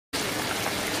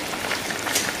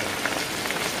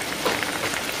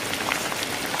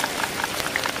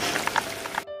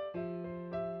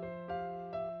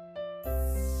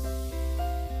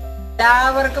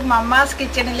എല്ലാവർക്കും മമ്മാസ്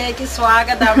കിച്ചണിലേക്ക്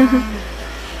സ്വാഗതം.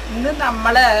 ഇന്ന്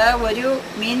നമ്മള് ഒരു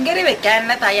മീൻകറി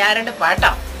വെക്കാനുള്ള തയ്യാറെടുപ്പാട്ടോ.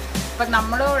 അപ്പൊ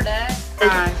നമ്മളോട്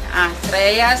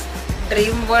ശ്രേയാസ്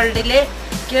ഡ്രീം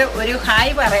വേൾഡിലേക്ക് ഒരു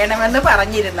ഹായ് പറയണമെന്ന്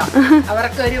പറഞ്ഞിരുന്നു.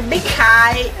 അവർക്ക് ഒരു ബിഗ്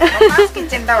ഹായ് മമ്മാസ്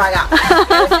കിച്ചന്റെ വക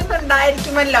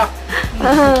ഉണ്ടായിരിക്കുമല്ലോ.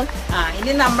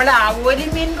 ഇനി നമ്മൾ ആവോലി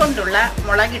മീൻ കൊണ്ടുള്ള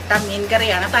മുളകിട്ട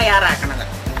മീൻകറിയാണ് തയ്യാറാക്കുന്നത്.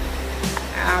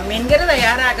 മീൻകറി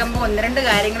തയ്യാറാക്കുമ്പോൾ ഒന്ന് രണ്ട്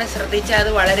കാര്യങ്ങൾ ശ്രദ്ധിച്ചാൽ അത്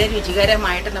വളരെ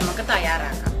രുചികരമായിട്ട് നമുക്ക്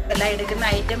തയ്യാറാക്കാം. എല്ലാം എടുക്കുന്ന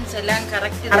ഐറ്റംസ് എല്ലാം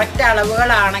കറക്റ്റ്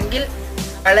അളവുകളാണെങ്കിൽ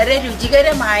വളരെ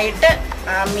രുചികരമായിട്ട്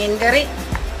മീൻകറി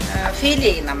ഫീൽ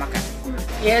ചെയ്യും. നമുക്ക്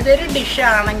ഏതൊരു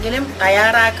ഡിഷാണെങ്കിലും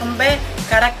തയ്യാറാക്കുമ്പോൾ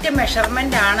കറക്റ്റ്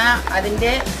മെഷർമെൻ്റ് ആണ്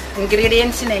അതിൻ്റെ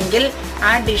ഇൻഗ്രീഡിയൻസിനെങ്കിൽ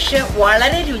ആ ഡിഷ്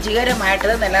വളരെ രുചികരമായിട്ട്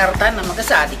നിലനിർത്താൻ നമുക്ക്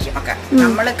സാധിക്കും.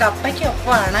 നമ്മൾ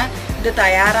കപ്പയ്ക്കൊപ്പമാണ് ഇത്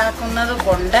തയ്യാറാക്കുന്നത്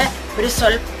കൊണ്ട് ഒരു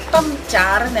സ്വല്പം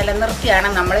ചാറ് നിലനിർത്തിയാണ്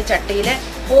നമ്മൾ ചട്ടിയിൽ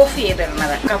ഓഫ്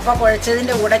ചെയ്തിടുന്നത്. കപ്പ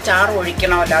കുഴച്ചതിൻ്റെ കൂടെ ചാറ്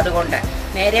ഒഴിക്കണമല്ലോ, അതുകൊണ്ട്.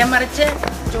 നേരെ മറിച്ച്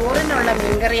ചോറിനുള്ള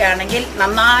മീൻകറിയാണെങ്കിൽ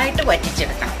നന്നായിട്ട്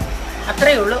വറ്റിച്ചെടുക്കണം.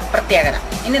 അത്രയേ ഉള്ളൂ പ്രത്യേകത.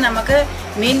 ഇനി നമുക്ക്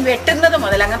മീൻ വെട്ടുന്നത്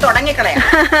മുതൽ അങ്ങ് തുടങ്ങിക്കളയാം.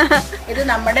 ഇത്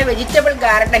നമ്മുടെ വെജിറ്റബിൾ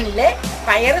ഗാർഡനിലെ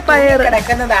പയർ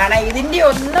കിടക്കുന്നതാണ്. ഇതിന്റെ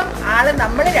ഒന്നും ആള്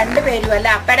നമ്മൾ രണ്ടുപേരും അല്ല,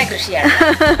 അപ്പയുടെ കൃഷിയാണ്.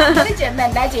 അത് ചെന്ന്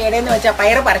എന്താ ചെയ്യണേന്ന് വെച്ചാൽ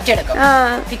പയർ പറിച്ചെടുക്കും.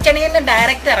 കിച്ചണിൽ നിന്ന്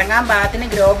ഡയറക്റ്റ് ഇറങ്ങാൻ പാകത്തിന്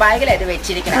ഗ്രോ ബാഗിൽ അത്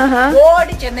വെച്ചിരിക്കണം.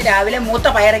 ഓടി ചെന്ന് രാവിലെ മൂത്ത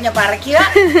പയറിഞ്ഞ് പറിക്കുക,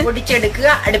 പൊടിച്ചെടുക്കുക,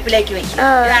 അടുപ്പിലേക്ക്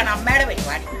വെക്കുക. ഇതാണ് അമ്മയുടെ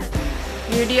പരിപാടി.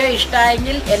 വീഡിയോ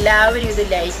ഇഷ്ടമായെങ്കിൽ എല്ലാവരും ഇത്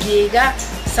ലൈക്ക് ചെയ്യുക.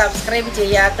 സബ്സ്ക്രൈബ്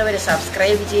ചെയ്യാത്തവർ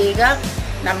സബ്സ്ക്രൈബ് ചെയ്യുക.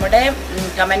 നമ്മുടെ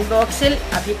കമൻറ്റ് ബോക്സിൽ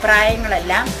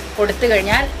അഭിപ്രായങ്ങളെല്ലാം കൊടുത്തു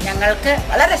കഴിഞ്ഞാൽ ഞങ്ങൾക്ക്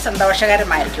വളരെ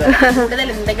സന്തോഷകരമായിരിക്കും. കൂടുതൽ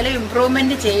എന്തെങ്കിലും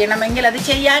ഇമ്പ്രൂവ്മെന്റ് ചെയ്യണമെങ്കിൽ അത്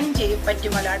ചെയ്യാനും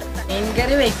പറ്റുമല്ലോ. അടുത്ത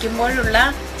മീൻകറി വയ്ക്കുമ്പോഴുള്ള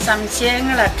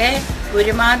സംശയങ്ങളൊക്കെ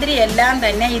ഒരുമാതിരി എല്ലാം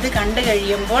തന്നെ ഇത് കണ്ടു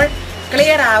കഴിയുമ്പോൾ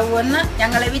ക്ലിയർ ആവുമെന്ന്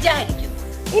ഞങ്ങൾ വിചാരിക്കുന്നു.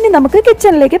 ഇനി നമുക്ക്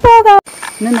കിച്ചണിലേക്ക് പോകാം.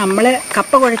 ഇന്ന് നമ്മൾ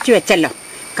കപ്പ കുഴച്ച് വെച്ചല്ലോ.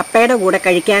 കപ്പയുടെ കൂടെ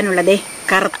കഴിക്കാനുള്ളതേ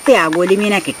കറുത്ത ആവോലി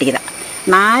മീനാണ് കിട്ടിയത്.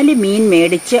 4 മീൻ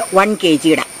മേടിച്ച് 1 kg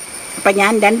ഇടാം. അപ്പം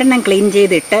ഞാൻ 2 എണ്ണം ക്ലീൻ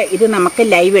ചെയ്തിട്ട് ഇത് നമുക്ക്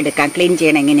ലൈവ് എടുക്കാം. ക്ലീൻ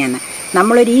ചെയ്യണം എങ്ങനെയാന്ന്.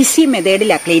 നമ്മളൊരു ഈസി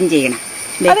മെത്തേഡിലാണ് ക്ലീൻ ചെയ്യണം.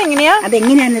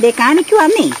 അതെങ്ങനെയാന്ന്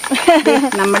കാണിക്കുവാന്നേ.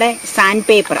 നമ്മുടെ സാൻഡ്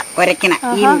പേപ്പർ ഉരയ്ക്കണം.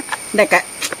 ഈ ഇതൊക്കെ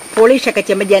പോളിഷൊക്കെ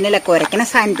ചെയ്യുമ്പോൾ ജനലൊക്കെ ഉരയ്ക്കണം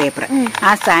സാൻഡ് പേപ്പർ.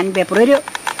 ആ സാൻഡ് പേപ്പർ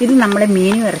ഇത് നമ്മൾ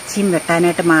മീനും ഇറച്ചിയും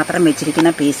വെട്ടാനായിട്ട് മാത്രം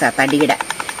വെച്ചിരിക്കുന്ന പീസാ തടിയുടെ.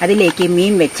 അതിലേക്ക്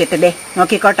മീൻ വെച്ചിട്ട്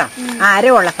നോക്കിക്കോട്ടോ,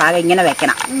 ആരമുള്ള ഭാഗം ഇങ്ങനെ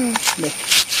വെക്കണം.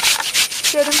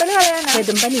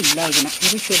 ചെതുമ്പലില്ല ഇതിന്.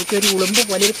 ഇത് ശരിക്കും ഒരു ഉളുമ്പ്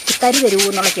പോലെ ഒരു തരി തരുവൂ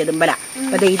എന്നുള്ള ചെതുമ്പല.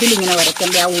 അപ്പൊ ഇതിലിങ്ങനെ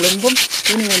ഉരയ്ക്കുമ്പോൾ ആ ഉളുമ്പും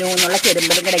എന്നുള്ള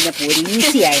ചെതുമ്പലും കൂടെ ഇങ്ങനെ പോരും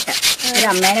ഈസി ആയിട്ട്. ഒരു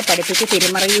അമ്മേനെ പഠിപ്പിച്ച്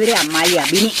തിരുമറയൂര് അമ്മായി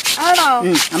അഭിനി,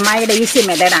 അമ്മായിയുടെ ഈസി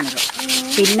മെത്തേഡാണിത്.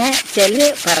 പിന്നെ ചിലര്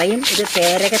പറയും ഇത്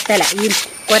പേരകത്തല, ഈ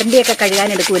കൊരണ്ടിയൊക്കെ കഴുകാൻ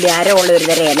എടുക്കൂലേ ആരോ ഉള്ള ഒരു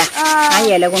തര ഇല, ആ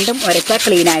ഇല കൊണ്ടും ഉരച്ചാൽ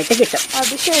ക്ലീൻ ആയിട്ട് കിട്ടും.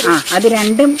 അത്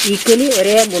രണ്ടും ഈക്വലി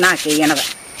ഒരേ ഗുണമാക്കി ചെയ്യണത്.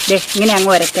 ഇങ്ങനെ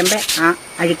അങ്ങ് ഉരയ്ക്കുമ്പോ ആ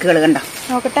അഴുക്കുകൾ കണ്ടോ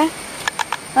നോക്കട്ടെ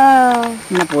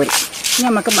ഇങ്ങനെ പോരും. ഇനി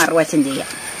നമുക്ക് മറുവശം ചെയ്യാം.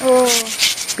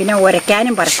 പിന്നെ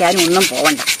ഉരയ്ക്കാനും പറിക്കാനും ഒന്നും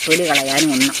പോവണ്ട, തൊലി കളയാനും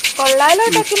ഒന്നും.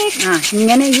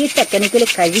 ഇങ്ങനെ ഈ ടെക്നിക്കിൽ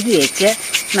കഴുകി വെച്ച്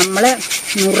നമ്മൾ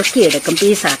നുറുക്കിയെടുക്കും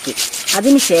പീസാക്കി.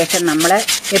 അതിനുശേഷം നമ്മൾ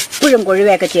എപ്പോഴും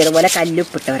കൊഴുവയൊക്കെ ചെയ്തതുപോലെ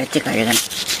കല്ലുപ്പിട്ട് ഉരച്ച് കഴുകണം.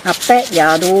 അപ്പം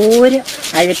യാതൊരു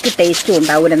അഴുക്ക് ടേസ്റ്റും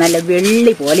ഉണ്ടാവില്ല. നല്ല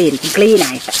വെള്ളി പോലെ ഇരിക്കും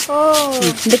ക്ലീനായിട്ട്.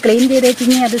 ഇത് ക്ലീൻ ചെയ്ത്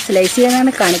വെച്ചിങ്ങനെ അത് സ്ലൈസ്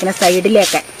ചെയ്യാനാണ് കാണിക്കുന്നത്.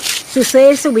 സൈഡിലേക്ക്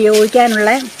സിസേഴ്സ്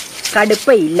ഉപയോഗിക്കാനുള്ള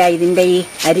കടുപ്പയില്ല ഇതിൻ്റെ ഈ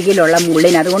അരികിലുള്ള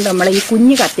മുള്ളിന്. അതുകൊണ്ട് നമ്മൾ ഈ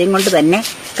കുഞ്ഞു കത്തിയും കൊണ്ട് തന്നെ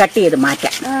കട്ട് ചെയ്ത്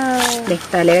മാറ്റാം.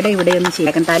 തലയുടെ ഇവിടെ ഒന്ന്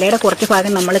ശരിയാക്കാം. തലയുടെ കുറച്ച്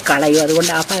ഭാഗം നമ്മൾ കളയും.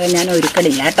 അതുകൊണ്ട് ആ ഭാഗം ഞാൻ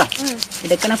ഒരുക്കണില്ല കേട്ടോ.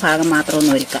 എടുക്കണ ഭാഗം മാത്രം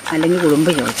ഒന്ന് ഒരുക്കാം, അല്ലെങ്കിൽ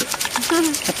കുളുമ്പ് ചോദിക്കും.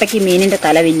 അപ്പയ്ക്ക് മീനിന്റെ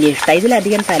തല വലിയ ഇഷ്ടം.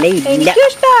 ഇതിലധികം തലയില്ല.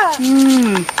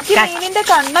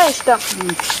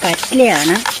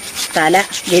 കറ്റ്ലയാണ് തല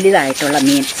വലുതായിട്ടുള്ള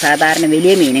മീൻ, സാധാരണ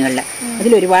വലിയ മീനുകളിൽ.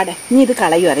 അതിലൊരുപാട്. ഇനി ഇത്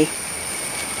കളയും അറിയും,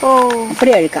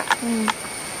 അപ്പടി അഴുക്കാം.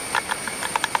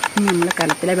 നമ്മൾ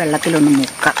കലത്തിലെ വെള്ളത്തിലൊന്ന്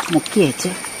മുക്കി വെച്ച്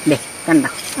കണ്ടോ.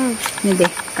 ഇതേ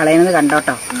കളയുന്നത്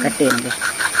കണ്ടോട്ടോ, കട്ട് ചെയ്യുന്നത്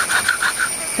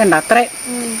കണ്ടോ. അത്ര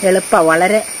എളുപ്പമാണ്,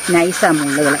 വളരെ നൈസാ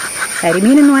മുള്ളുകൾ.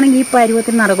 കരിമീനൊന്നും ആണെങ്കിൽ ഈ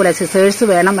പരുവത്തിന് നടക്കൂല. സിസേഴ്സ്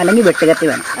വേണം, അല്ലെങ്കിൽ വെട്ടുകത്തി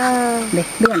വേണം.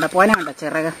 ഇത് കണ്ടോ, പോന കണ്ടോ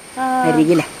ചിറക്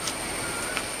അരികില.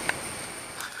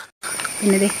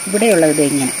 പിന്നെ ഇവിടെയുള്ളത്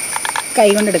ഇങ്ങനെ കൈ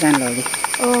കൊണ്ടെടുക്കാനുള്ളത്.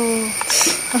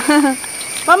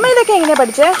 ഇതൊക്കെ എങ്ങനെയാ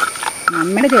പഠിച്ചേ?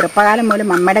 മമ്മയുടെ ചെറുപ്പകാലം പോലും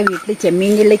മമ്മയുടെ വീട്ടിൽ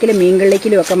ചെമ്മീൻ കിള്ളിക്കലും മീൻ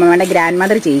കിള്ളിക്കലും ഒക്കെ മമ്മയുടെ ഗ്രാൻഡ്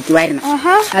മദർ ചെയ്യിക്കുമായിരുന്നു.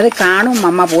 അത് കാണും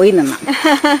മമ്മ പോയി നിന്ന്.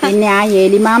 പിന്നെ ആ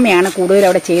എലിമാമയാണ് കൂടുതൽ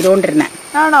അവിടെ ചെയ്തുകൊണ്ടിരുന്നത്.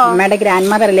 അമ്മയുടെ ഗ്രാൻഡ്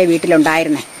മദർ അല്ലേ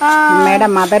വീട്ടിലുണ്ടായിരുന്നേ. അമ്മയുടെ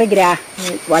മദർ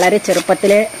വളരെ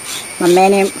ചെറുപ്പത്തില്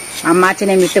മമ്മേനെയും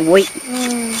അമ്മാച്ചനെയും വിട്ടുപോയി.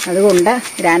 അതുകൊണ്ട്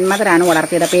ഗ്രാൻഡ് മദറാണ്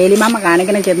വളർത്തിയത്. അപ്പൊ എലിമാമ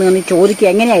കാണിക്കണം ചെന്ന് നിന്ന് ചോദിക്കുക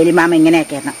എങ്ങനെയാ എലിമാമ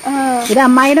ഇങ്ങനെയൊക്കെയായിരുന്നു. ഇത്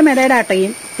അമ്മായിയുടെ മെതേഡാട്ടോ ഈ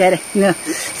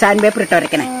സാൻഡ് പേപ്പർ ഇട്ട്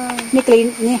വരയ്ക്കണേ. ഇനി ക്ലീൻ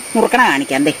ഇനി മുറുക്കണ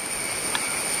കാണിക്കാം. ദേ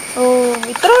ഓ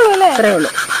ഇത്രേ ഉള്ളൂ അല്ലേ? ഇത്രേ ഉള്ളൂ.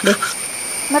 ദേ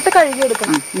എന്നിട്ട് കഴുകി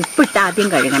എടുക്കണം. ഉപ്പിട്ട് ആദ്യം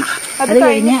കഴുകണം. അത്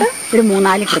കഴിഞ്ഞ് ഒരു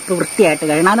 3-4 ട്രിപ്പ് വൃത്തിയായിട്ട്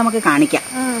കഴുകണം. അത് നമുക്ക് കാണിക്കാം.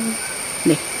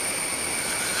 ദേ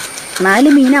 4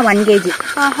 മീനാ 1 kg.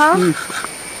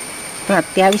 അപ്പൊ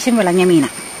അത്യാവശ്യം വിളഞ്ഞ മീനാ.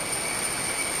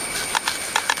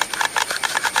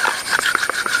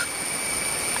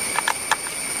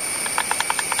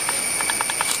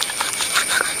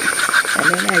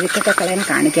 അല്ലെങ്കിൽ അഴുക്കൊക്കെ കളയാൻ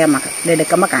കാണിക്കാം നമുക്ക്. ഇത്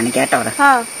എടുക്കുമ്പോൾ കാണിക്കാം കേട്ടോ. അത്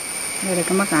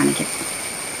എടുക്കുമ്പോൾ കാണിക്കാം.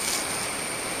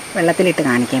 വെള്ളത്തിലിട്ട്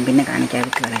കാണിക്കാം, പിന്നെ കാണിക്കാം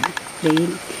അഴുക്ക് കളയാൻ.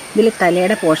 ഇതിൽ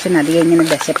തലയുടെ പോർഷൻ അധികം ഇങ്ങനെ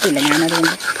ദശപ്പില്ല.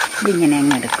 ഞാനതുകൊണ്ട് ഇതിങ്ങനെ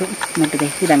അങ്ങ് എടുക്കും. എന്നിട്ട്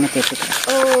ഇതങ്ങ് ചെത്തിക്കണം.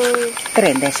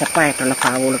 ഇത്രയും ദശപ്പായിട്ടുള്ള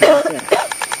പാവുകൾ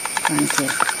കാണിച്ചു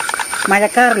തരാം.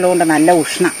 മഴക്കാറുള്ളതുകൊണ്ട് നല്ല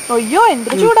ഉഷ്ണം. അയ്യോ എന്ത്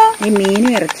ചൂടാ! ഈ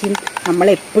മീനും ഇറച്ചിയും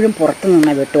നമ്മളെപ്പോഴും പുറത്തു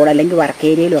നിന്ന് വെട്ടോളൂ, അല്ലെങ്കിൽ വർക്ക്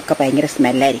ഏരിയയിലും ഒക്കെ ഭയങ്കര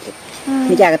സ്മെല്ലായിരിക്കും.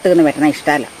 എനിക്ക് അകത്ത് നിന്ന് വെട്ടണ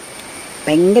ഇഷ്ടമല്ല.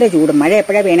 ഭയങ്കര ചൂട്. മഴ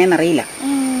എപ്പോഴാ വേണേന്നറിയില്ല.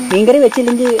 മീൻകറി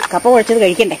വെച്ചില്ലെങ്കിൽ കപ്പ കുഴച്ചത്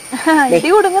കഴിക്കണ്ടേ?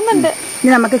 ഇനി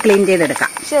നമുക്ക് ക്ലീൻ ചെയ്തെടുക്കാം.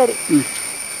 ശരി.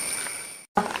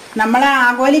 നമ്മൾ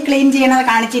ആഗോലി ക്ലീൻ ചെയ്യണത്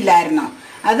കാണിച്ചില്ലായിരുന്നോ?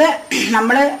 അത്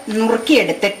നമ്മൾ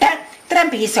നുറുക്കിയെടുത്തിട്ട് ഇത്രയും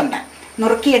പീസുണ്ട്.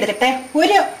 നുറുക്കിയെടുത്തിട്ട്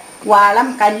ഒരു വാളം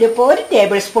കല്ലുപ്പ് 1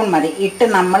 ടേബിൾ സ്പൂൺ മതി ഇട്ട്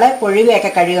നമ്മൾ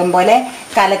കൊഴുവയൊക്കെ കഴുകും പോലെ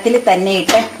കലത്തിൽ തന്നെ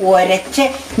ഇട്ട് ഉരച്ച്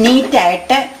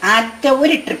നീറ്റായിട്ട്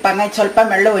ഒരു ട്രിപ്പ് അങ്ങ് സ്വല്പം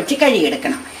വെള്ളം ഒഴിച്ച്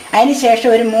കഴുകിയെടുക്കണം. അതിനുശേഷം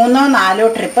ഒരു 3-4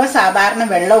 ട്രിപ്പ് സാധാരണ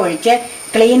വെള്ളം ഒഴിച്ച്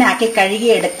ക്ലീൻ ആക്കി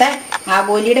കഴുകിയെടുത്ത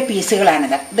ആഗോലിയുടെ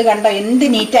പീസുകളാണിത്. ഇത് കണ്ടോ എന്ത്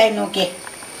നീറ്റായി നോക്കിയേ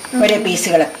ഓരോ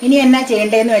പീസുകൾ. ഇനി എന്നാ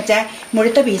ചെയ്യേണ്ടതെന്ന് വെച്ചാൽ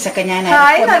മുഴുത്ത പീസൊക്കെ ഞാൻ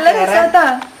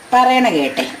പറയണ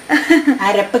കേട്ടെ,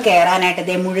 അരപ്പ് കയറാനായിട്ട്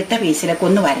ഇതേ മുഴുത്ത പീസിലൊക്കെ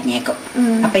ഒന്ന് വരഞ്ഞേക്കും.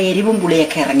 അപ്പൊ എരിവും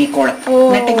പുളിയൊക്കെ ഇറങ്ങിക്കോളും.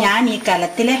 എന്നിട്ട് ഞാൻ ഈ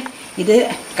കലത്തില് ഇത്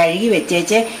കഴുകി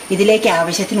വെച്ചേച്ച് ഇതിലേക്ക്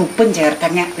ആവശ്യത്തിന് ഉപ്പും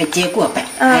ചേർത്തങ്ങ് വെച്ചേക്കും. അപ്പൊ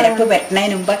അരപ്പ്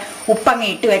വെട്ടണതിന് മുമ്പ് ഉപ്പങ്ങ്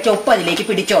ഇട്ട് വെച്ച ഉപ്പ് അതിലേക്ക്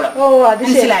പിടിച്ചോളും.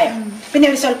 മനസ്സിലായോ? പിന്നെ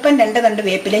ഒരു സ്വല്പം 2 തണ്ട്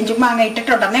വേപ്പിലയും ചുമ്മാ അങ്ങ്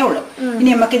ഇട്ടിട്ടുണ്ടെന്നേ ഉള്ളൂ. ഇനി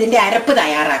നമുക്ക് ഇതിന്റെ അരപ്പ്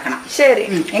തയ്യാറാക്കണം. ശരി.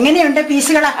 എങ്ങനെയുണ്ട്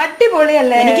പീസുകളാ?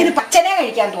 അടിപൊളിയല്ലേ? എനിക്കിത് പച്ചനെ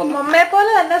കഴിക്കാൻ തോന്നുന്നു. മമ്മയെ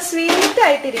പോലെ തന്നെ സ്വീറ്റ്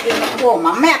ആയിട്ടിരിക്കുന്നു. ഓ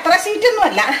മമ്മ അത്ര സ്വീറ്റ് ഒന്നും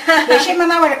അല്ല. ദേഷ്യം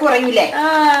വന്നാ വഴക്ക് പറയൂലേ?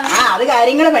 അത്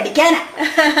കാര്യങ്ങൾ പഠിക്കാനാ.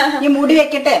 ഈ മൂടി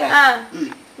വെക്കട്ടെ.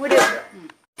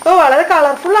 വളരെ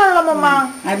കളർഫുൾ ആണല്ലോ മമ്മ.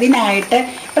 അതിനായിട്ട്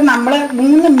ഇപ്പൊ നമ്മള്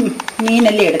 3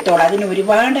 മീനല്ലേ എടുത്തോളൂ. അതിന്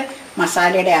ഒരുപാട്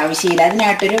മസാലയുടെ ആവശ്യമില്ല.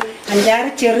 അതിനായിട്ടൊരു 5-6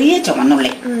 ചെറിയ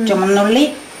ചുമന്നുള്ളി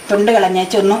തൊണ്ട്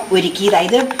കളഞ്ഞൊന്ന് ഒരുക്കി.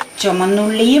 ഇത്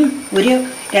ചുമന്നുള്ളിയും ഒരു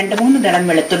 2-3 ദളം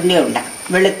വെളുത്തുള്ളിയും ഉണ്ട്.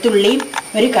 വെളുത്തുള്ളിയും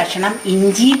ഒരു കഷണം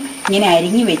ഇഞ്ചിയും ഇങ്ങനെ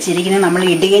അരിഞ്ഞു വെച്ചിരിക്കുന്നത് നമ്മൾ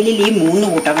ഇടുകലിൽ ഈ 3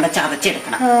 കൂട്ടം കൂടെ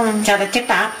ചതച്ചെടുക്കണം.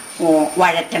 ചതച്ചിട്ടാ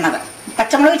വഴറ്റണത്.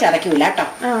 പച്ചമുളക് ചതക്കൂല കേട്ടോ.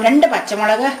 2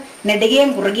 പച്ചമുളക് നെടുകയും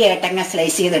കുറുകിയായിട്ടങ്ങ്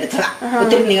സ്ലൈസ് ചെയ്തെടുത്തതാ.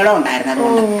 ഒത്തിരി നീളം ഉണ്ടായിരുന്നു.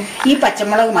 അതുകൊണ്ട് ഈ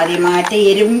പച്ചമുളക് മതി. മറ്റേ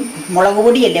എരിവും മുളക്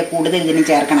പൊടിയല്ലേ കൂടുതൽ ഇതിന്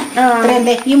ചേർക്കണം.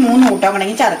 ഇത്രയല്ലേ ഈ 3 കൂട്ടം കൂടെ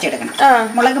ചതച്ചെടുക്കണം.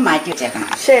 മുളക് മാറ്റി വെച്ചേക്കണം.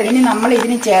 ഇനി നമ്മൾ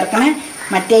ഇതിന് ചേർക്കണ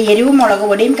മറ്റേ എരിവും മുളക്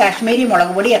പൊടിയും കാശ്മീരി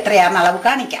മുളക് പൊടി എത്രയാണെന്ന് അളവ്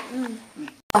കാണിക്കാം.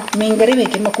 മീൻകറി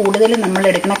വെക്കുമ്പോൾ കൂടുതലും നമ്മൾ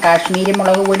എടുക്കുന്ന കാശ്മീരി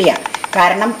മുളക് പൊടിയാണ്.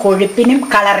 കാരണം കൊഴുപ്പിനും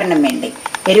കളറിനും വേണ്ടി.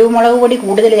 എരിവ് മുളക് പൊടി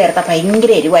കൂടുതൽ ചേർത്താൽ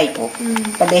ഭയങ്കര എരിവായി പോകും.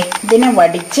 അപ്പൊ ഇതിനെ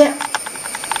വടിച്ച്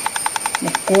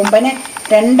കൂമ്പന്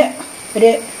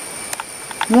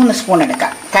 3 സ്പൂൺ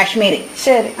എടുക്കാം കാശ്മീരി.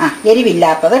 ശരി.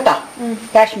 എരിവില്ലാത്തത് കേട്ടോ.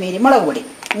 കാശ്മീരി മുളക് പൊടി.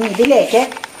 ഇനി ഇതിലേക്ക്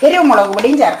എരിവ് മുളക്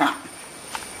പൊടിയും ചേർക്കണം.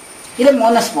 ഇത്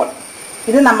 3 സ്പൂൺ.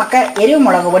 ഇത് നമുക്ക് എരിവ്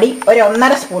മുളക് പൊടി ഒരു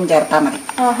 1.5 സ്പൂൺ ചേർത്താൽ മതി.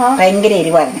 ഭയങ്കര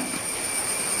എരിവായിരുന്നു.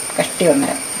 കഷ്ടി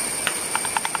 1.5.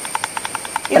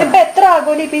 ഇതിപ്പോ എത്ര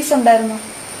ആഗോലി പീസ് ഉണ്ടായിരുന്നു?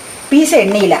 പീസ്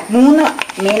എണ്ണയില്ല. 3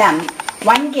 മീനാണ്.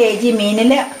 1 kg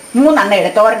മീനില് 3 എണ്ണം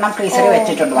എടുത്ത് ഒരെണ്ണം ഫ്രീസറിൽ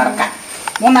വെച്ചിട്ടുണ്ട് വറക്കാൻ.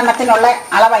 3 എണ്ണത്തിനുള്ള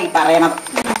അളവായി പറയണത്.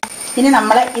 ഇനി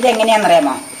നമ്മൾ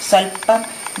ഇതെങ്ങനെയാണെന്നറിയാമോ? സ്വല്പം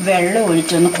വെള്ളം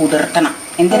ഒഴിച്ചൊന്ന് കുതിർത്തണം.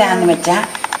 എന്തിനാന്ന് വെച്ചാൽ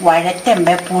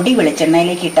വഴറ്റുമ്പോ പൊടി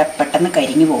വെളിച്ചെണ്ണയിലേക്ക് ഇട്ട പെട്ടെന്ന്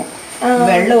കരിഞ്ഞു പോകും.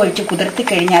 വെള്ളം ഒഴിച്ച് കുതിർത്തി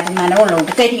കഴിഞ്ഞാൽ അത്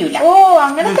നനവുള്ളതുകൊണ്ട് കരിയൂല.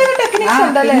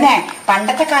 പിന്നെ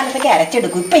പണ്ടത്തെ കാലത്തൊക്കെ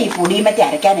അരച്ചെടുക്കും. ഇപ്പൊ ഈ പൊടിയും പറ്റി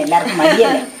അരയ്ക്കാൻ എല്ലാവർക്കും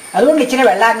മടിയല്ലേ. അതുകൊണ്ട് ഇച്ചിരി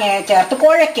വെള്ളം അങ്ങ് ചേർത്ത്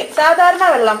കുഴയ്ക്കും. സാധാരണ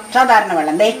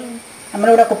വെള്ളം ദേ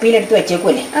നമ്മളിവിടെ കുപ്പിയിലെടുത്ത്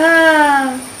വെച്ചേക്കൂല്ലേ.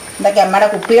 ഇതൊക്കെ അമ്മയുടെ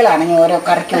കുപ്പികളാണെങ്കിൽ ഓരോ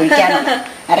കറിക്ക് ഒഴിക്കാനുള്ള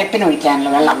അരപ്പിന് ഒഴിക്കാനുള്ള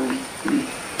വെള്ളം.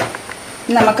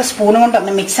 നമുക്ക് സ്പൂൺ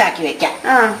കൊണ്ടൊന്ന് മിക്സ് ആക്കി വെക്കാം.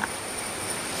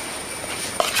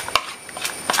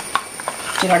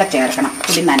 ഇച്ചിരി ചേർക്കണം.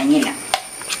 പൊടി നനഞ്ഞില്ല.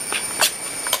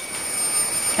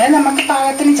 അത് നമുക്ക്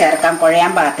പാകത്തിന് ചേർക്കാം.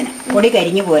 കുഴയാൻ പാകത്തിന്. പൊടി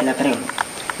കരിഞ്ഞു പോരല്ലോ. അത്രേ ഉള്ളൂ.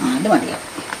 അത് മതിയാവും.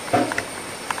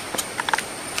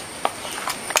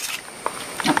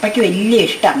 അപ്പയ്ക്ക് വലിയ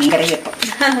ഇഷ്ടമാണ് മീൻകറി വെപ്പം.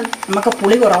 നമുക്ക്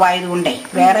പുളി കുറവായതുകൊണ്ടേ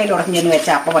വേറെ ഉടഞ്ഞു ചെന്ന്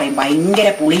വെച്ചാൽ അപ്പ പറയും ഭയങ്കര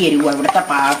പുളി എരിവുക.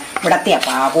 ഇവിടത്തെയാ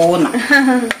പാകോന്ന്.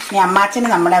 ഇനി അമ്മാച്ചന്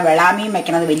നമ്മുടെ വെളാമീൻ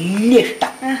വെക്കണത് വലിയ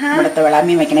ഇഷ്ടം. ഇവിടുത്തെ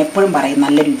വെളാമീൻ വെക്കണ എപ്പോഴും പറയും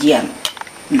നല്ല രുചിയാണ്.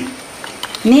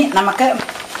 ഇനി നമുക്ക്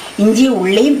ഇഞ്ചി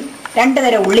ഉള്ളിയും 2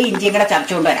 തരം ഉള്ളി ഇഞ്ചിയും കൂടെ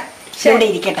ചതച്ചുകൊണ്ട് വരാം. ഇവിടെ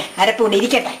ഇരിക്കട്ടെ. അരപ്പ് ഇവിടെ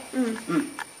ഇരിക്കട്ടെ.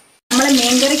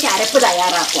 മീൻകറിക്ക് അരപ്പ്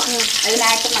തയ്യാറാക്കുക.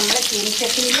 അതിനായിട്ട് നമ്മൾ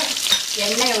ചീനിച്ചട്ടിയിൽ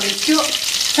എണ്ണ ഒഴിച്ചു,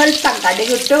 സ്വല്പം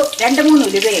കടുകിട്ടു, 2-3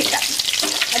 ഉലുവയിട്ട്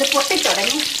അത്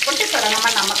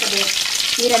പൊട്ടിത്തുടങ്ങുമ്പോൾ നമുക്കത്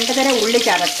ഈ 2 തരം ഉള്ളി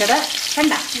ചതച്ചത്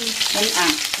കണ്ട,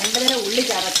 2 തരം ഉള്ളി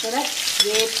ചതച്ചത്,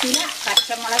 വേപ്പില,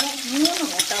 പച്ചമുളക് 3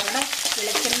 കൂട്ടോടെ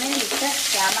വെളിച്ചെണ്ണയിലിട്ട്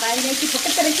ക്യാമറയിലേക്ക്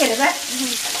പൊട്ടിത്തെറിക്കരുത്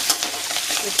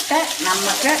ഇട്ട്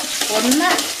നമുക്ക് ഒന്ന്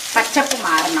പച്ചപ്പ്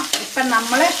മാറണം. ഇപ്പം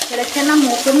നമ്മൾ വെളിച്ചെണ്ണ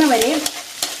മൂക്കുന്നവരെയും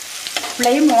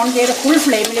ഫ്ലെയിം ഓൺ ചെയ്ത് ഫുൾ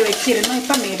ഫ്ലെയിമിൽ വെച്ചിരുന്നു.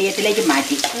 ഇപ്പം മീഡിയത്തിലേക്ക്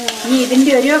മാറ്റി. ഇനി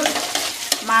ഇതിൻ്റെ ഒരു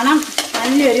മണം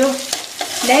നല്ലൊരു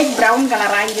ലൈറ്റ് ബ്രൗൺ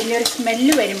കളറായി ഇതിൻ്റെ ഒരു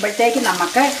സ്മെല്ല് വരുമ്പോഴത്തേക്ക്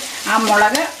നമുക്ക് ആ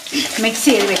മുളക് മിക്സ്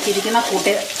ചെയ്ത് വെച്ചിരിക്കുന്ന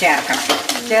കൂട്ട് ചേർക്കണം.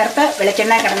 ചേർത്ത്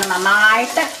വെളിച്ചെണ്ണ കിടന്ന്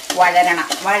നന്നായിട്ട്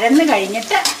വഴന്ന്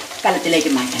കഴിഞ്ഞിട്ട്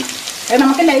കലത്തിലേക്ക് മാറ്റണം. അത്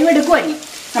നമുക്ക് ലൈവ് എടുക്കുമല്ലോ.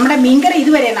 നമ്മുടെ മീൻകറി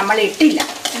ഇതുവരെ നമ്മൾ ഇട്ടില്ല.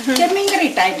 ചെമ്മീൻകറി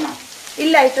ഇട്ടായിരുന്നോ?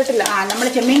 ഇല്ല, ഇട്ടിട്ടില്ല. നമ്മൾ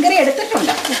ചെമ്മീൻകറി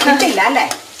എടുത്തിട്ടുണ്ട്. ഇട്ടില്ല അല്ലേ?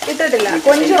 ഇട്ടിട്ടില്ല.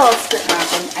 കൊഞ്ച് റോസ്റ്റ്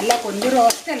അല്ല, കൊഞ്ച്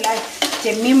റോസ്റ്റ് അല്ല,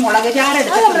 ചെമ്മീൻ മുളക് ചാറ്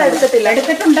എടുത്തിട്ടില്ല.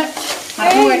 എടുത്തിട്ടുണ്ട്.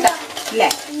 മറന്നു കേട്ട അല്ലേ?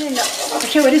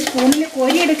 പക്ഷെ ഒരു സ്പൂണിൽ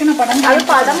കോരി എടുക്കുന്ന പടം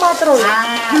മാത്രമേ ഉള്ളൂ.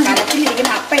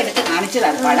 കലത്തിലിരിക്കുന്ന അപ്പം എടുത്ത്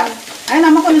കാണിച്ചതാണ് പടം. അത്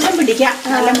നമുക്ക് ഒരു ദിവസം പിടിക്കാം.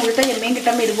 നല്ല മുഴുത്ത ചെമ്മീൻ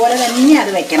കിട്ടുമ്പോൾ ഇതുപോലെ തന്നെ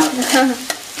അത് വെക്കണം.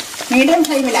 മീഡിയം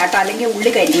ഫ്ലെയിമിലാട്ടോ, അല്ലെങ്കിൽ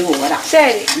ഉള്ളി കരിഞ്ഞു പോകാം.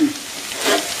 ശരി.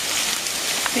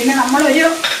 പിന്നെ നമ്മളൊരു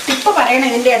ടിപ്പ് പറയണം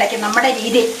ഇതിൻ്റെ ഇടയ്ക്ക്. നമ്മുടെ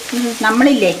രീതി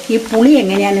നമ്മളില്ലേ ഈ പുളി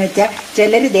എങ്ങനെയാന്ന് വെച്ചാൽ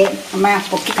ചിലർ ഇതേ അമ്മ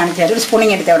പൊക്കി കാണിച്ചാൽ ഒരു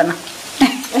സ്പൂണിങ് എടുത്ത് അവിടെ നിന്ന്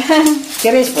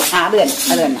ചെറിയ സ്പൂൺ അത്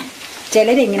തന്നെ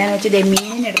ചിലരെങ്ങനെയാന്ന് വെച്ചാൽ ഇതേ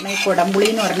മീനിടുന്ന ഈ കുടംപുളി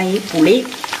എന്ന് പറഞ്ഞ ഈ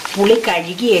പുളി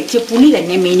കഴുകി വെച്ച് പുളി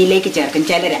തന്നെ മീനിലേക്ക് ചേർക്കും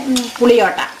ചിലര്.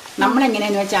 പുളിയോട്ട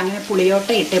നമ്മളെങ്ങനെയാന്ന് വെച്ചാൽ അങ്ങനെ പുളിയോട്ട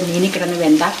ഇട്ട് മീനിൽ കിടന്ന്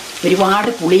വെന്താ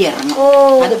ഒരുപാട് പുളി ഇറങ്ങും.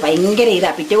 അത് ഭയങ്കര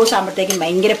പിറ്റേ ദിവസം ആകുമ്പോഴത്തേക്കും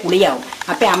ഭയങ്കര പുളിയാവും.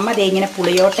 അപ്പം അമ്മ ദേ ഇങ്ങനെ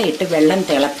പുളിയോട്ട ഇട്ട് വെള്ളം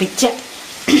തിളപ്പിച്ച്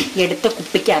എടുത്ത്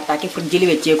കുപ്പിക്കകത്താക്കി ഫ്രിഡ്ജിൽ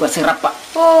വെച്ച് വെക്കുക. സിറപ്പ്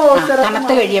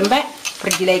തണുത്ത് കഴിയുമ്പോൾ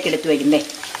ഫ്രിഡ്ജിലേക്ക് എടുത്ത് വെക്കുന്നേ.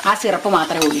 ആ സിറപ്പ്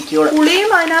മാത്രമേ ഒഴിക്കുള്ളൂ.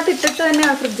 പുളിയും അതിനകത്ത് ഇട്ടിട്ട് തന്നെ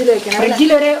ഫ്രിഡ്ജിൽ വെക്കണം.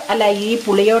 ഫ്രിഡ്ജിലൊരു അല്ല, ഈ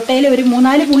പുളിയോട്ടയിൽ ഒരു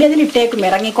 3-4 പുളി അതിൽ ഇട്ടേക്കും,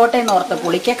 ഇറങ്ങിക്കോട്ടെ എന്ന് ഓർത്ത്.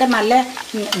 പുളിക്കൊക്കെ നല്ല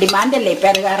ഡിമാൻഡ് അല്ലേ ഇപ്പം.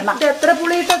 അത് കാരണം എത്ര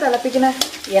പുളി ഇട്ടാ തിളപ്പിക്കണേ?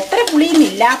 എത്ര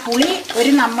പുളിയുമില്ല.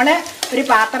 പുളി നമ്മൾ ഒരു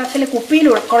പാത്രത്തിൽ കുപ്പിയിൽ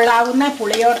ഉൾക്കൊള്ളാവുന്ന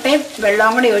പുളിയോട്ടയും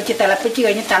വെള്ളവും കൂടി ഒഴിച്ച് തിളപ്പിച്ച്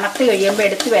കഴിഞ്ഞ് തണുത്ത് കഴിയുമ്പോൾ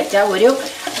എടുത്ത് വെച്ചാൽ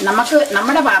നമുക്ക്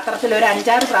നമ്മുടെ പാത്രത്തിൽ ഒരു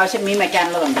 5-6 പ്രാവശ്യം മീൻ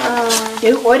വെക്കാനുള്ളതുണ്ടാവും.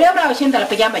 ഓരോ പ്രാവശ്യം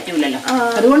തിളപ്പിക്കാൻ പറ്റൂലല്ലോ.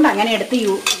 അതുകൊണ്ട് അങ്ങനെ എടുത്ത്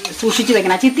സൂക്ഷിച്ചു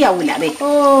വെക്കണം. ചിത്തിയാവൂല. അതെ,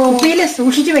 കുപ്പിയിൽ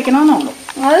സൂക്ഷിച്ചു വെക്കണമെന്നുള്ളൂ.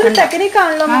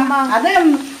 അത്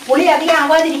പുളി അധികം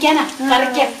ആവാതിരിക്കാനാ.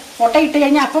 കറിക്ക് മുട്ട ഇട്ട്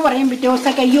കഴിഞ്ഞാൽ അപ്പൊ പറയും പിറ്റേ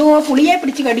ദിവസമൊക്കെ അയ്യോ പുളിയെ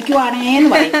പിടിച്ച് കടിക്കുവാണേന്ന്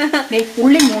പറയും.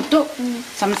 ഉള്ളി മൂത്തു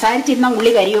സംസാരിച്ചിരുന്ന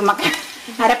ഉള്ളി കരിയുമ്പൊക്കെ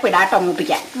അരപ്പിടാട്ടോ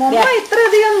മൂപ്പിക്കാൻ.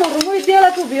 ഇത്രയധികം നുറുങ്ങു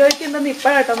വിദ്യകളൊക്കെ ഉപയോഗിക്കുന്നെന്ന്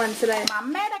ഇപ്പോഴാട്ടോ മനസ്സിലായി.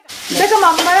 ഇതൊക്കെ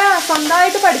മമ്മ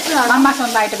സ്വന്തമായിട്ട് പഠിച്ചതാണ്. മമ്മ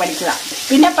സ്വന്തമായിട്ട് പഠിച്ചതാ.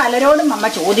 പിന്നെ പലരോടും മമ്മ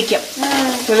ചോദിക്കും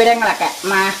വിവരങ്ങളൊക്കെ.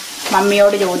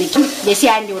 മമ്മിയോട് ചോദിക്കും, ജെസി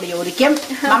ആന്റിയോട് ചോദിക്കും,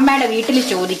 മമ്മയുടെ വീട്ടിൽ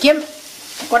ചോദിക്കും,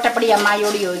 കോട്ടപ്പടി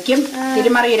അമ്മായിയോട് ചോദിക്കും,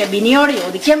 തിരുമറിയുടെ ബിനിയോട്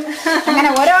ചോദിക്കും. അങ്ങനെ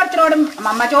ഓരോരുത്തരോടും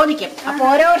മമ്മ ചോദിക്കും. അപ്പൊ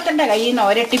ഓരോരുത്തരുടെ കയ്യിൽ നിന്ന്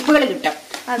ഓരോ ടിപ്പുകൾ കിട്ടും.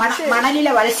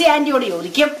 മണലിലെ വത്സി ആന്റിയോട്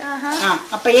ചോദിക്കും.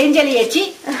 അപ്പൊ ഏഞ്ചൽ ചേച്ചി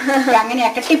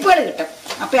അങ്ങനെയൊക്കെ ടിപ്പുകൾ കിട്ടും.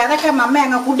 അപ്പൊ അതൊക്കെ മമ്മ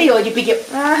അങ്ങ് കൂട്ടി യോജിപ്പിക്കും.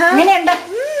 അങ്ങനെയുണ്ട്.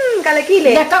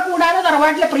 കലക്കിയില്ലേ? ഇതൊക്കെ കൂടാതെ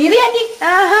തറവാട്ടിലെ പ്രീതി ആന്റി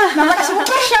നമ്മുടെ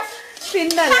സൂപ്പർ ഷെഫ്.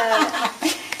 പിന്നെ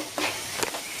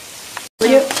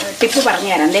ഒരു ടിപ്പ് പറഞ്ഞു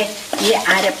തരാം. ഈ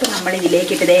അരപ്പ് നമ്മൾ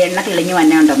ഇതിലേക്ക് ഇട്ടത് എണ്ണ തെളിഞ്ഞു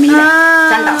വന്നുണ്ടോ മീൻ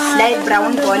കണ്ടോ? ലൈറ്റ്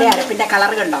ബ്രൗൺ പോലെ അരപ്പിന്റെ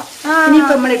കളർ കണ്ടോ?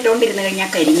 ഇനിയിപ്പോ നമ്മൾ ഇട്ടുകൊണ്ടിരുന്ന് കഴിഞ്ഞാൽ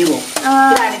കരിഞ്ഞു പോകും.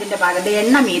 ഇതാണ് ഇതിന്റെ ഭാഗത്ത്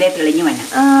എണ്ണ മീരെ തെളിഞ്ഞു വന്ന.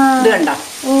 ഇത് കണ്ടോ?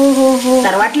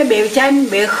 തറവാട്ടിൽ വേവിച്ചാൻ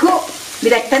ബഹു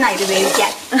വിദഗ്ധനായി ഇത്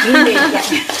വേവിക്കാൻ, മീൻ വേവിക്കാൻ.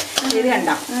 ഇത്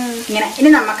കണ്ടോ? ഇങ്ങനെ.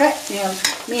 ഇനി നമുക്ക്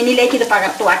മീനിലേക്ക് ഇത്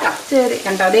പകർത്തുവാട്ടോ.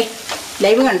 കണ്ടോ? അതെ,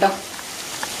 ലൈവ് കണ്ടോ?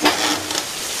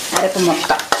 അരപ്പ്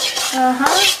മൊത്തം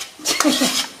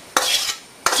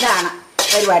ഇതാണ്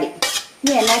പരിപാടി.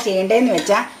 ഇനി എന്നാ ചെയ്യേണ്ടതെന്ന്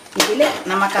വെച്ചാൽ ഇതിൽ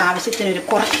നമുക്ക് ആവശ്യത്തിന്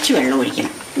കുറച്ച് വെള്ളം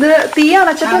ഒഴിക്കണം. ഇത് തീ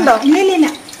അണച്ചിട്ടുണ്ടോ? ഇല്ല,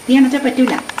 തീ അണച്ചാൽ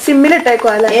പറ്റൂല.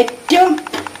 സിമ്മിലിട്ടേക്കോ? ഏറ്റവും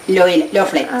ലോ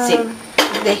ഫ്ലെയിം.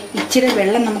 ഇച്ചിരി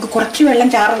വെള്ളം, നമുക്ക് കുറച്ച് വെള്ളം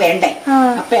ചാറ് വേണ്ടേ?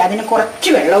 അപ്പൊ അതിന്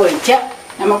കുറച്ച് വെള്ളം ഒഴിച്ച്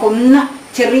നമുക്കൊന്ന്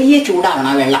ചെറിയ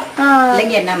ചൂടാവണം വെള്ളം.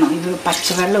 അല്ലെങ്കിൽ എന്നാന്നോ, ഇത്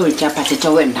പച്ചവെള്ളം ഒഴിച്ചാൽ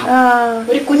പച്ചച്ചൊവ്വ ഉണ്ടാവും.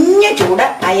 ഒരു കുഞ്ഞു ചൂട്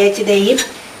അയച്ചതയും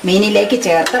മീനിലേക്ക്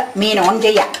ചേർത്ത് മീൻ ഓൺ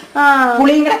ചെയ്യാം.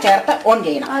 പുളിയും കൂടെ ചേർത്ത് ഓൺ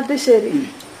ചെയ്യണം. അത് ശരി.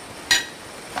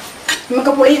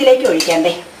 നമുക്ക് പുളി ഇതിലേക്ക്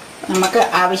ഒഴിക്കാണ്ടേ. നമുക്ക്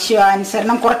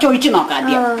ആവശ്യാനുസരണം കുറച്ച് ഒഴിച്ചു നോക്കാം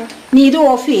ആദ്യം. ഇനി ഇത്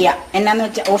ഓഫ് ചെയ്യാം. എന്നാന്ന്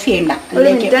വെച്ചാൽ ഓഫ് ചെയ്യണ്ട,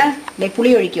 ഇതിലേക്ക് പുളി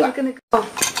ഒഴിക്കുക.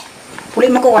 പുളി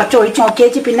നമുക്ക് കുറച്ച് ഒഴിച്ച് നോക്കി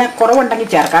വെച്ച് പിന്നെ കുറവുണ്ടെങ്കിൽ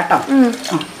ചേർക്കാം കേട്ടോ.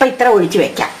 അപ്പൊ ഇത്ര ഒഴിച്ച്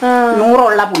വെക്കാം.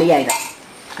 100 പുളിയായത്.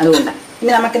 അതുകൊണ്ട്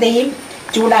ഇനി നമുക്കിത് ഈ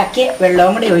ചൂടാക്കി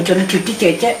വെള്ളവും കൂടി ഒഴിച്ചൊന്ന് ചുറ്റിച്ച്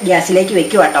വെച്ച് ഗ്യാസിലേക്ക്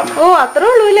വെക്കുക കേട്ടോ. അത്രേ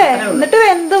ഉള്ളൂ അല്ലേ? എന്നിട്ട്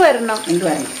വെന്ത് വരണം.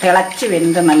 തിളച്ച്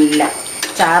വെന്ത് നല്ല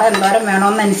ചാറ് എന്തോരം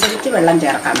വേണമെന്നനുസരിച്ച് വെള്ളം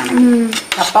ചേർക്കാൻ വേണം.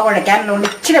 കപ്പ കുഴയ്ക്കാനുള്ളതുകൊണ്ട്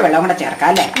ഇച്ചിരി വെള്ളം കൂടെ ചേർക്കാം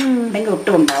അല്ലേ? അല്ലെങ്കിൽ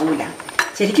ഒട്ടും ഉണ്ടാവൂല.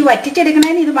 ശരിക്കും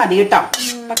വറ്റിച്ചെടുക്കണേന് ഇത് മതി കേട്ടോ.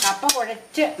 അപ്പൊ കപ്പ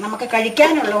കുഴച്ച് നമുക്ക്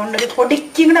കഴിക്കാനുള്ളത് കൊണ്ട് ഒരു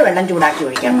പൊടിക്കും കൂടെ വെള്ളം ചൂടാക്കി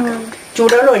ഒഴിക്കാം.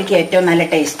 ചൂടുവെള്ളം ഒഴിക്കുക ഏറ്റവും നല്ല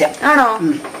ടേസ്റ്റ് ആണോ.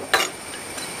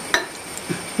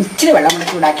 ഇച്ചിരി വെള്ളം കൂടെ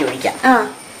ചൂടാക്കി ഒഴിക്കാം.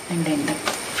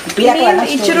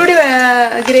 ഇച്ചിരി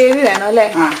ഗ്രേവി വേണം അല്ലേ?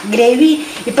 ഗ്രേവി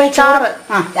ഇപ്പൊ ചാറ്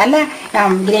അല്ല,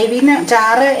 ഗ്രേവിന്ന്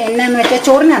ചാറ് എന്നാന്ന് വെച്ചാൽ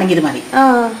ചോറിനാണെങ്കിൽ ഇത് മതി.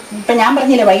 ഇപ്പൊ ഞാൻ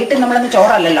പറഞ്ഞില്ലേ വൈകിട്ട് നമ്മളന്ന്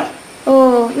ചോറല്ലല്ലോ. ഓ,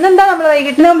 ഇന്നെന്താ നമ്മള്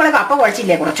വൈകിട്ട് നമ്മള് കപ്പ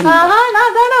കുഴച്ചില്ലേ കുറച്ച്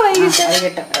അതാണോ വൈകിട്ട്?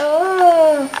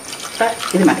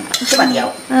 ഇത് മതി, ഇത്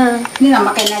മതിയാവും. ഇനി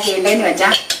നമുക്ക് എന്നാ ചെയ്യേണ്ടതെന്ന്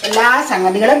വെച്ചാൽ എല്ലാ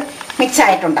സംഗതികളും മിക്സ്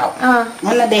ആയിട്ടുണ്ടാവും.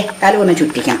 ഒന്നതേ കാലം ഒന്ന്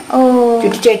ചുറ്റിക്കണം.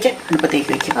 ചുറ്റിച്ച് വെച്ച്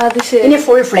അടുപ്പത്തേക്ക് വെക്കും. ഇനി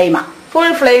ഫുൾ ഫ്ലെയിമാ.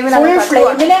 ഫുൾ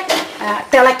ഫ്ലെയിമില്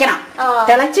തിളയ്ക്കണം.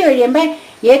 തിളച്ച് കഴിയുമ്പോ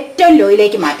ഏറ്റവും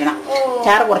ലോയിലേക്ക് മാറ്റണം.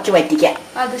 ചാറ് കുറച്ച് വറ്റിക്കാം.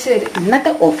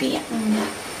 എന്നിട്ട് ഓഫ് ചെയ്യാം.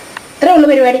 ഇത്രേ ഉള്ളു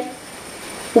പരിപാടി.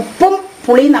 ഉപ്പും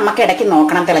പുളിയും നമുക്ക് ഇടയ്ക്ക്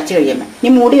നോക്കണം തിളച്ച് കഴിയുമ്പോ.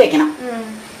 ഇനി മൂടി വെക്കണം.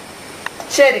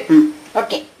 ശരി,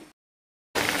 ഓക്കെ.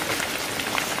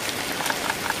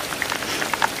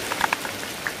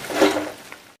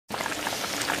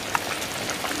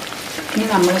 ഇനി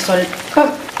നമ്മൾ സ്വല്പം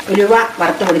ഉലുവ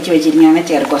വറുത്ത് പൊടിച്ച് വെച്ചിരിക്കുകയാണ്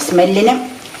ചേർക്കുക. സ്മെല്ലിനും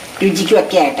രുചിക്കും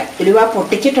ഒക്കെ ആയിട്ട്. ഉലുവ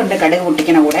പൊട്ടിച്ചിട്ടുണ്ട് കടുക്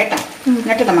പൊട്ടിക്കണ കൂടെ കേട്ടോ.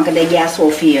 എന്നിട്ട് നമുക്ക് ഗ്യാസ്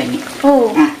ഓഫ് ചെയ്യാൻ.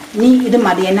 ഇനി ഇത്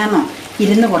മതി. എന്നാന്നോ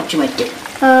ഇരുന്ന് കുറച്ച് പറ്റും.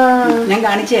 ഞാൻ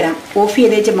കാണിച്ചു തരാം. ഓഫ്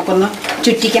ചെയ്ത് വെച്ച് നമുക്കൊന്ന്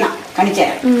ചുറ്റിക്കണം. കാണിച്ചു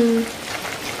തരാം.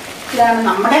 ഇതാണ്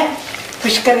നമ്മുടെ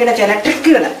ഫിഷ് കറിയുടെ ചില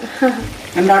ട്രിക്കുകൾ.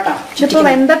 ഉണ്ടോട്ടോ.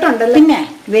 പിന്നെ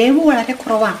വേവ് വളരെ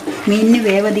കുറവാണ്. മീനിന്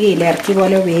വേവ് അധികം ഇല്ല. ഇറച്ചി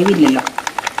പോലെ വേവില്ലല്ലോ.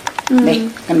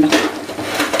 കണ്ടോ.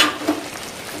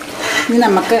 ഇനി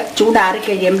നമുക്ക് ചൂടാറി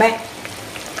കഴിയുമ്പോ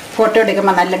ഫോട്ടോ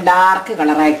എടുക്കുമ്പോ നല്ല ഡാർക്ക്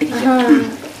കളറായിട്ടിരിക്കും.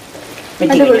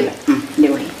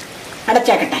 അടിപൊളി.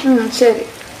 അടച്ചാക്കട്ടെ. ശരി,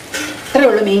 ഇത്രേ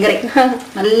ഉള്ളു മീൻകറി.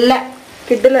 നല്ല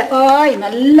കിട്ടില്ല. ഓയ്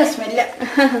നല്ല സ്മെല്ല്.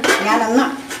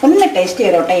 ഒന്ന് ടേസ്റ്റ്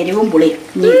ചെയ്തോട്ടെ എരിവും പുളിയും.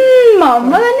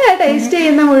 അമ്മ തന്നെയാ ടേസ്റ്റ്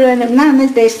ചെയ്യുന്ന മുഴുവൻ. എന്നാ ഒന്ന്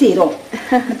ടേസ്റ്റ് ചെയ്തോ.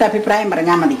 എന്നിട്ട് അഭിപ്രായം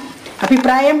പറഞ്ഞാൽ മതി.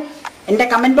 അഭിപ്രായം എന്റെ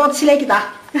കമന്റ് ബോക്സിലേക്ക് താ.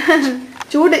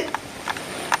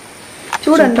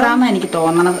 ചൂടുണ്ടാന്ന് എനിക്ക്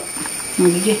തോന്നണത്.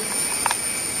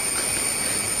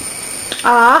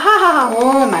 ഓ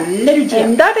നല്ല രുചി.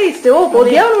 എന്താ ടേസ്റ്റ്. ഓ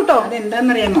പൊതിയാവുള്ളൂ കേട്ടോ.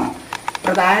 അതെന്താന്നറിയാമോ,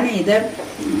 പ്രധാന ഇത്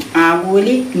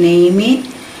ആവൂലി, നെയ്മീൻ,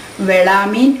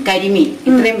 വെളാമീൻ, കരിമീൻ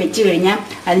ഇത്രയും വെച്ച് കഴിഞ്ഞാൽ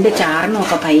അതിന്റെ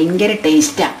ചാറിനൊക്കെ ഭയങ്കര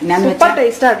ടേസ്റ്റാ.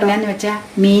 എന്നാന്ന് വെച്ചാ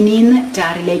മീനീന്ന്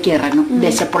ചാറിലേക്ക് ഇറങ്ങും.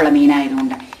 ദശപ്പുള്ള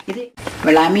മീനായതുകൊണ്ട്. ഇത്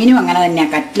വെളാമീനും അങ്ങനെ തന്നെയാ.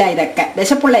 കറ്റ്ല ഇതൊക്കെ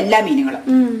ദശപ്പുള്ള എല്ലാ മീനുകളും.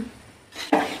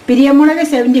 പിരിയമുളക്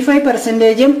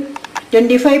 75%,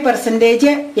 25%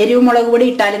 എരിവ് മുളക് പൊടി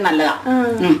ഇട്ടാലും നല്ലതാ.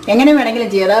 എങ്ങനെ വേണമെങ്കിലും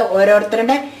ചെയ്താ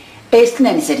ഓരോരുത്തരുടെ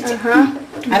ടേസ്റ്റിനനുസരിച്ച്.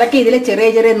 അതൊക്കെ ഇതിലെ ചെറിയ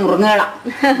ചെറിയ നുറുങ്ങുകളാ.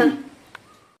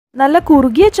 നല്ല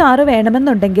കുറുകിയ ചാറ്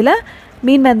വേണമെന്നുണ്ടെങ്കിൽ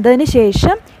മീൻ വെന്തതിന്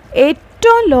ശേഷം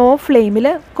ഏറ്റവും ലോ ഫ്ലെയിമിൽ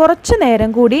കുറച്ച് നേരം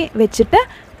കൂടി വെച്ചിട്ട്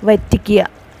വറ്റിക്കുക.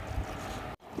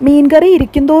 മീൻകറി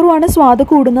ഇരിക്കുന്തോറുമാണ് സ്വാദ്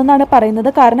കൂടുന്നതെന്നാണ് പറയുന്നത്.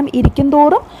 കാരണം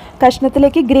ഇരിക്കുന്തോറും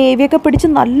കഷ്ണത്തിലേക്ക് ഗ്രേവിയൊക്കെ പിടിച്ച്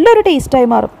നല്ലൊരു ടേസ്റ്റായി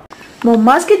മാറും.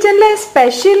 മുമ്മാസ് കിച്ചണിലെ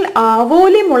സ്പെഷ്യൽ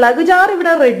ആവോലി മുളക് ചാറ്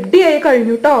ഇവിടെ റെഡി ആയി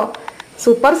കഴിഞ്ഞു കേട്ടോ.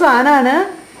 സൂപ്പർ സാധനമാണ്.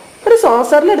 ഒരു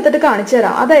സോസറിൽ എടുത്തിട്ട് കാണിച്ചു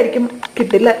തരാം. അതായിരിക്കും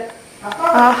കിട്ടില്ല.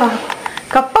 ആഹാ,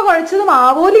 കപ്പ കുഴച്ചതും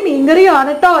ആവോലി മീൻകറിയും ആണ്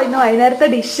കേട്ടോ ഇന്ന് വൈകുന്നേരത്തെ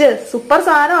ഡിഷ്. സൂപ്പർ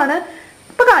സാധനമാണ്.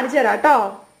 ഇപ്പൊ കാണിച്ചു തരാം കേട്ടോ.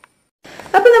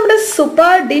 അപ്പൊ നമ്മുടെ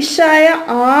സൂപ്പർ ഡിഷായ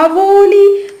ആവോലി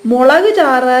മുളക്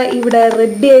ചാറ് ഇവിടെ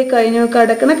റെഡി ആയി കഴിഞ്ഞു.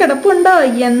 കിടപ്പുണ്ടോ.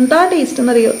 എന്താ ടേസ്റ്റ്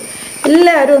എന്നറിയോ.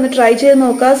 എല്ലാവരും ഒന്ന് ട്രൈ ചെയ്ത്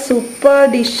നോക്കുക. സൂപ്പർ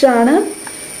ഡിഷാണ്.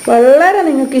 വളരെ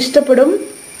നിങ്ങൾക്ക് ഇഷ്ടപ്പെടും.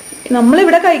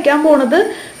 നമ്മളിവിടെ കഴിക്കാൻ പോണത്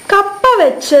കപ്പ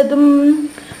വെച്ചതും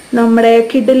നമ്മുടെ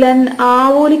കിടിലൻ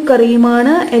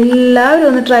ആവോലിക്കറിയുമാണ്. എല്ലാവരും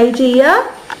ഒന്ന് ട്രൈ ചെയ്യുക.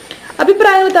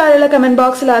 അഭിപ്രായങ്ങൾ താഴെയുള്ള കമന്റ്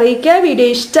ബോക്സിൽ അറിയിക്കുക. വീഡിയോ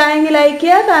ഇഷ്ടമായെങ്കിൽ ലൈക്ക്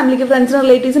ചെയ്യുക. ഫാമിലിക്ക്, ഫ്രണ്ട്സിന്,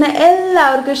 റിലേറ്റീവ്സിന്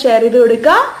എല്ലാവർക്കും ഷെയർ ചെയ്ത്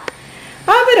കൊടുക്കുക.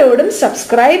 അവരോടും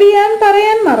സബ്സ്ക്രൈബ് ചെയ്യാൻ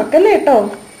പറയാൻ മറക്കല്ലേ കേട്ടോ.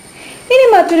 ഇനി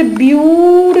മറ്റൊരു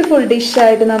ബ്യൂട്ടിഫുൾ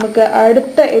ഡിഷായിട്ട് നമുക്ക്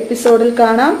അടുത്ത എപ്പിസോഡിൽ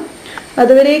കാണാം.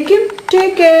 അതുവരേക്കും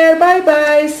take care. Bye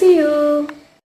bye. See you.